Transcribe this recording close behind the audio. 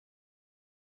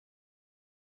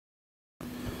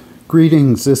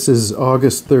Greetings, this is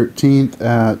August 13th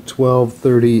at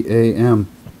 12:30 a.m.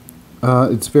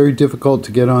 It's very difficult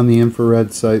to get on the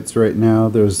infrared sites right now.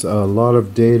 There's a lot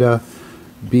of data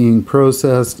being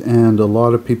processed and a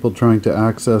lot of people trying to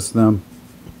access them.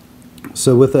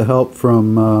 So with the help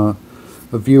from a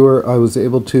viewer, I was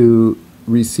able to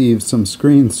receive some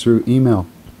screens through email.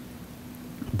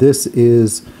 This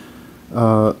is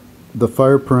the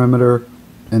fire perimeter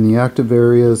and the active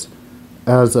areas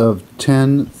as of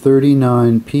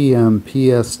 10:39 p.m.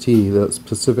 PST, that's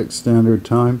Pacific Standard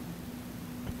Time.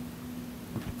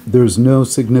 There's no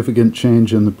significant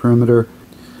change in the perimeter.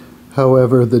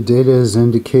 However, the data is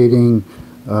indicating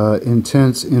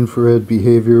intense infrared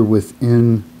behavior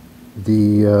within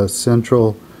the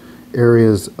central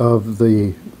areas of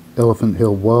the Elephant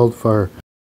Hill wildfire.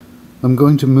 I'm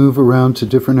going to move around to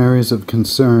different areas of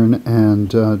concern and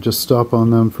just stop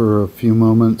on them for a few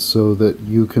moments so that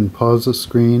you can pause the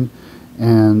screen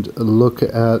and look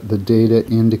at the data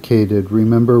indicated.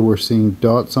 Remember, we're seeing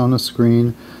dots on a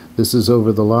screen. This is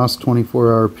over the last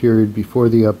 24-hour period before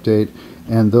the update,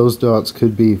 and those dots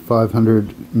could be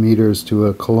 500 meters to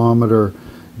a kilometer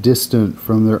distant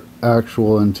from their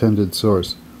actual intended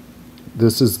source.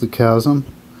 This is the chasm.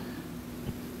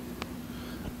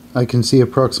 I can see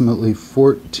approximately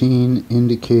 14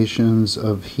 indications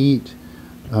of heat,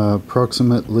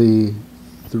 approximately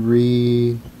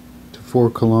 3 to 4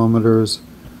 kilometers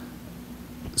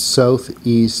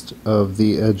southeast of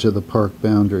the edge of the park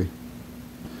boundary.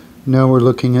 Now we're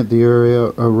looking at the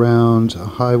area around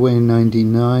Highway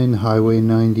 99, Highway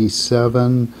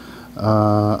 97.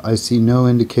 I see no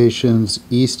indications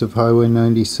east of Highway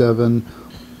 97.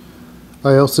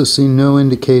 I also see no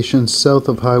indications south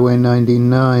of Highway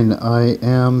 99. I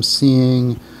am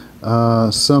seeing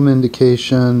some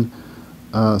indication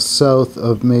south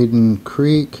of Maiden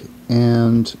Creek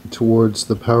and towards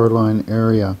the power line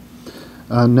area.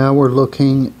 Now we're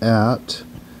looking at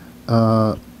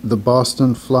the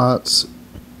Boston Flats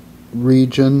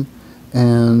region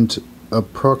and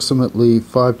approximately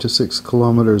 5 to 6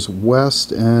 kilometers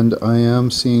west, and I am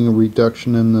seeing a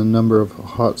reduction in the number of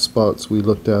hot spots we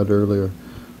looked at earlier.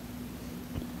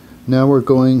 Now we're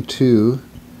going to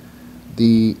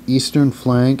the eastern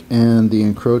flank and the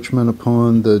encroachment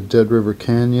upon the Dead River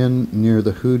Canyon near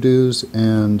the Hoodoos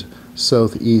and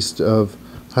southeast of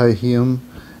Hyheum,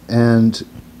 and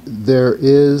there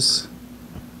is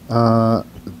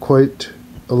quite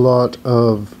a lot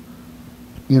of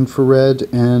infrared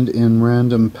and in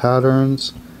random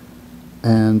patterns,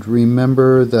 and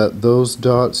remember that those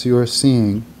dots you are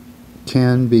seeing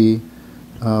can be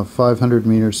 500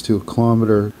 meters to a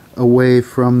kilometer away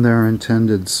from their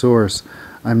intended source.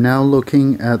 I'm now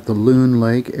looking at the Loon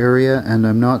Lake area and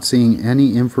I'm not seeing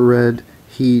any infrared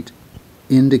heat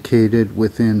indicated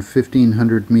within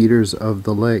 1500 meters of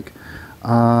the lake.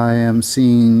 I am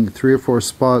seeing 3 or 4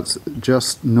 spots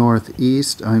just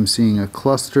northeast. I'm seeing a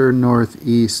cluster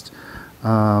northeast,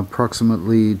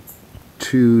 approximately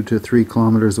 2 to 3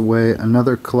 kilometers away,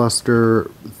 another cluster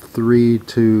 3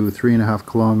 to 3.5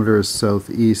 kilometers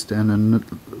southeast, and a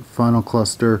final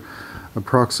cluster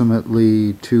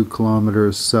approximately 2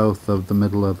 kilometers south of the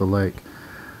middle of the lake.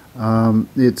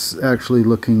 It's actually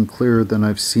looking clearer than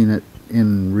I've seen it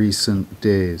in recent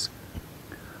days.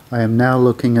 I am now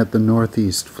looking at the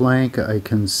northeast flank. I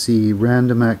can see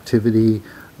random activity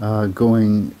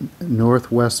going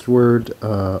northwestward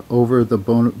over the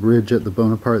ridge at the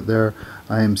Bonaparte there.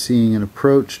 I am seeing an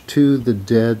approach to the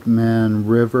Deadman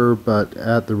River, but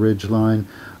at the ridge line.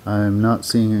 I am not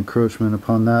seeing encroachment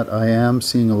upon that. I am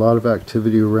seeing a lot of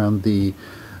activity around the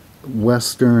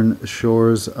western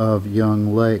shores of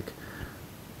Young Lake.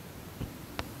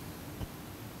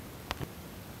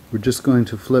 We're just going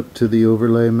to flip to the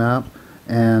overlay map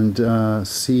and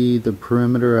see the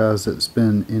perimeter as it's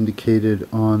been indicated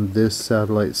on this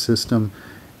satellite system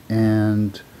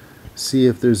and see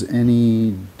if there's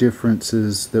any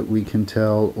differences that we can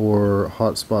tell or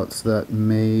hotspots that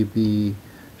may be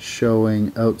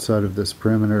showing outside of this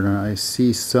perimeter. And I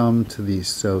see some to the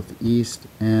southeast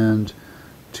and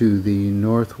to the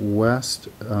northwest,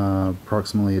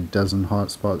 approximately a dozen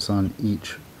hotspots on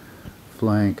each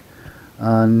flank.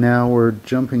 Now we're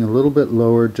jumping a little bit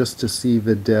lower just to see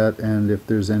Vedette and if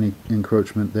there's any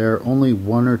encroachment there. Only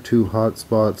 1 or 2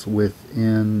 hotspots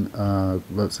within,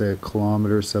 let's say, a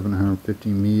kilometer, 750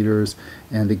 meters.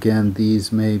 And again,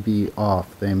 these may be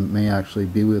off. They may actually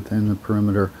be within the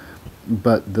perimeter,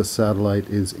 but the satellite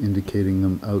is indicating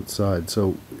them outside.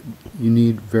 So you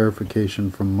need verification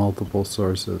from multiple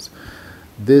sources.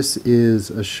 This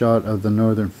is a shot of the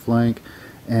northern flank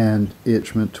and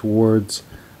Itchment towards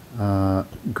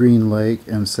Green Lake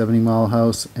and 70 Mile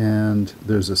House, and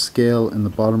there's a scale in the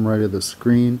bottom right of the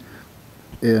screen.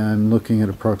 I'm looking at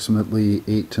approximately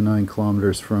 8 to 9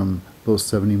 kilometers from both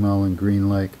 70 Mile and Green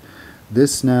Lake.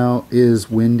 This now is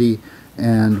windy,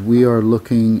 and we are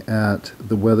looking at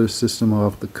the weather system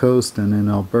off the coast, and in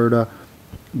Alberta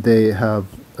they have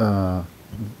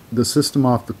the system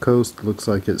off the coast looks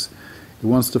like it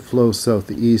wants to flow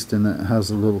southeast, and it has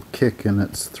a little kick and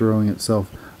it's throwing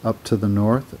itself up to the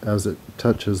north as it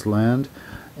touches land,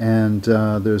 and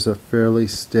there's a fairly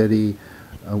steady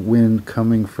wind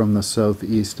coming from the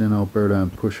southeast in Alberta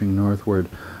and pushing northward.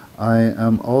 I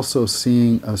am also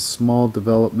seeing a small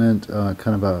development,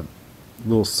 kind of a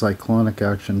little cyclonic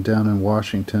action down in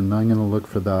Washington. I'm going to look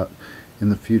for that in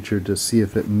the future to see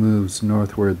if it moves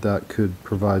northward. That could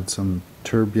provide some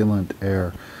turbulent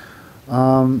air.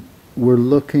 We're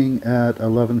looking at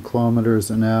 11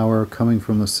 kilometers an hour coming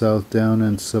from the south down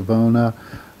in Savona.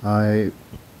 I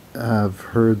have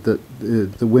heard that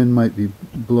the wind might be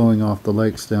blowing off the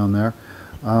lakes down there.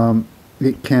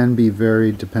 It can be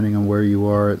varied depending on where you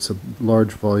are. It's a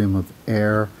large volume of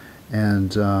air,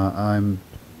 and I'm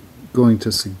going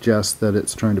to suggest that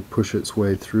it's trying to push its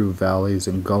way through valleys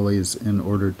and gullies in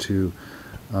order to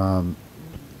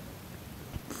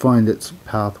find its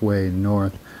pathway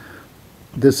north.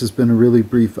 This has been a really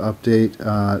brief update.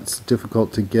 It's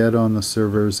difficult to get on the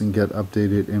servers and get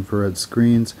updated infrared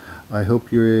screens. I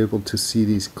hope you're able to see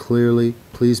these clearly.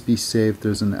 Please be safe.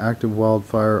 There's an active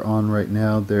wildfire on right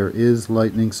now. There is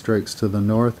lightning strikes to the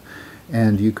north,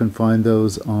 and you can find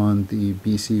those on the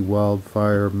BC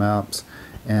wildfire maps.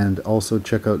 And also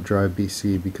check out Drive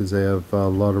BC, because they have a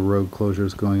lot of road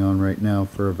closures going on right now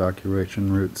for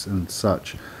evacuation routes and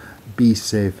such. Be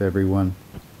safe, everyone.